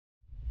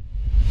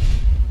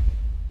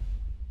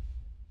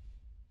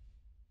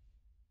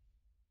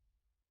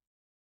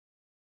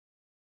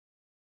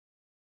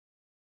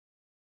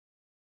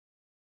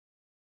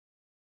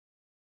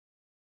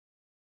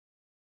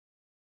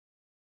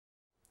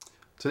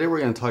Today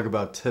we're going to talk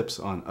about tips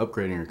on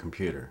upgrading your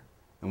computer.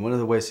 And one of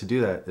the ways to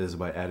do that is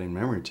by adding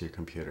memory to your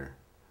computer.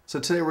 So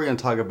today we're going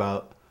to talk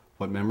about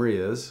what memory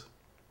is,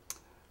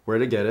 where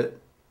to get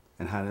it,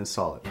 and how to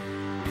install it.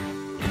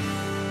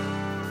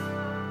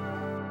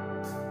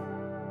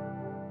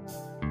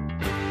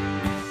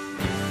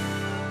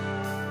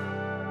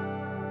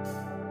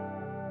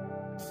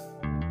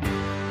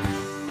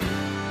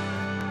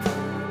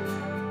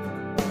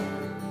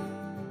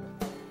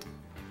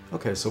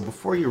 Okay, so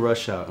before you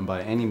rush out and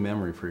buy any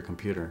memory for your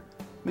computer,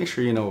 make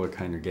sure you know what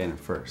kind you're getting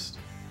first.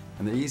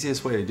 And the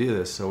easiest way to do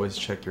this is always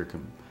check your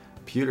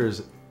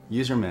computer's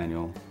user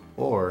manual,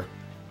 or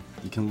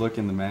you can look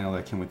in the manual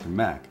that came with your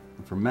Mac.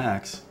 And for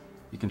Macs,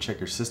 you can check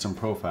your system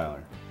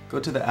profiler. Go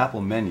to the Apple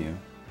menu,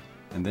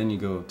 and then you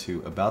go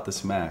to About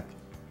this Mac,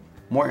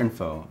 More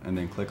Info, and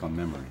then click on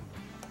Memory.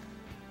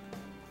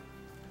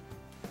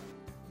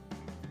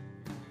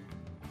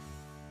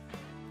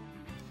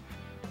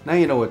 Now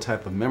you know what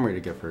type of memory to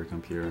get for your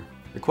computer.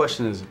 The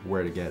question is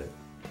where to get it.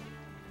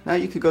 Now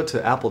you could go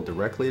to Apple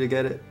directly to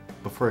get it,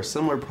 but for a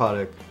similar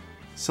product,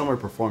 similar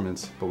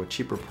performance, but with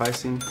cheaper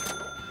pricing,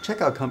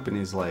 check out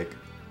companies like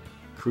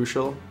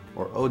Crucial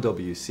or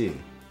OWC.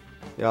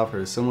 They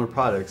offer similar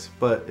products,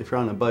 but if you're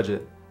on a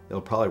budget,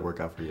 it'll probably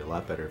work out for you a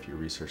lot better if you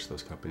research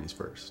those companies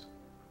first.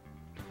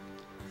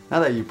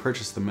 Now that you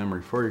purchased the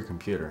memory for your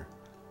computer,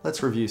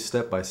 let's review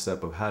step by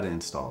step of how to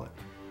install it.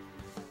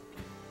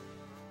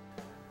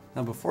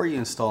 Now before you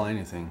install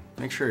anything,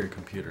 make sure your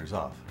computer is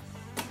off.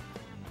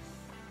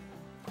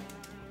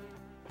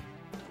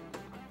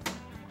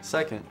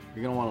 Second,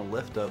 you're going to want to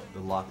lift up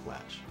the lock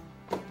latch,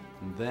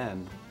 and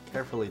then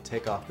carefully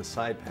take off the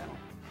side panel.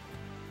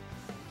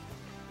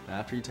 And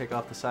after you take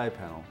off the side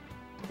panel,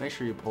 make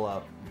sure you pull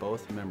out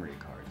both memory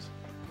cards.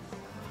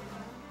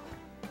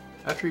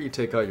 After you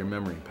take out your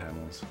memory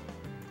panels,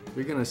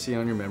 you're going to see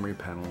on your memory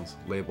panels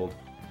labeled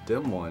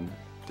DIMM1,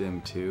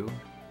 DIMM2,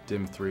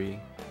 DIMM3,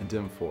 and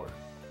DIMM4.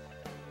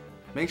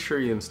 Make sure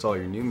you install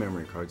your new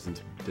memory cards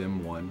into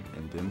DIMM1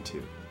 and DIMM2.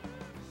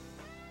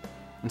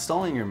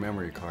 Installing your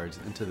memory cards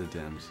into the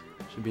DIMMs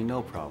should be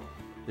no problem.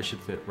 They should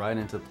fit right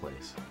into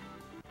place.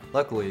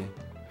 Luckily,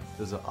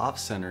 there's an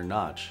off-center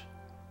notch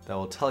that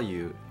will tell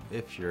you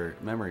if your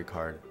memory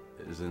card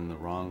is in the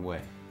wrong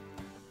way.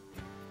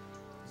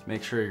 Just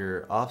make sure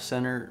your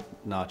off-center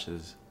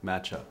notches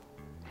match up,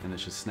 and it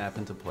should snap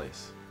into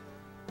place.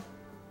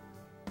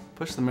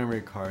 Push the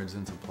memory cards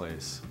into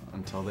place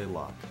until they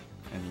lock,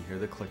 and you hear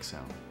the click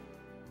sound.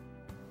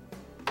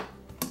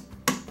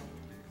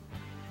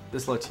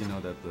 This lets you know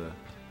that the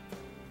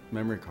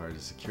memory card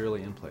is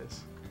securely in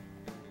place.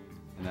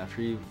 And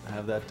after you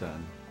have that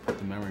done, put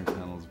the memory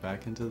panels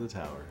back into the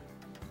tower,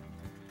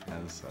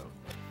 as so.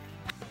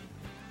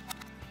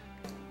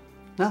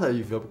 Now that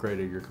you've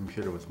upgraded your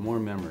computer with more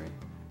memory,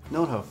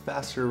 note how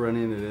faster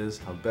running it is,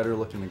 how better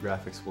looking the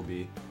graphics will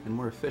be, and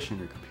more efficient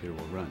your computer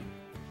will run.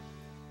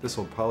 This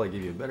will probably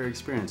give you a better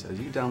experience as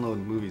you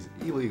download movies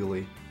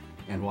illegally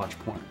and watch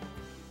porn.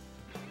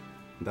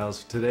 That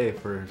was today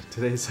for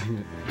today's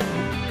segment.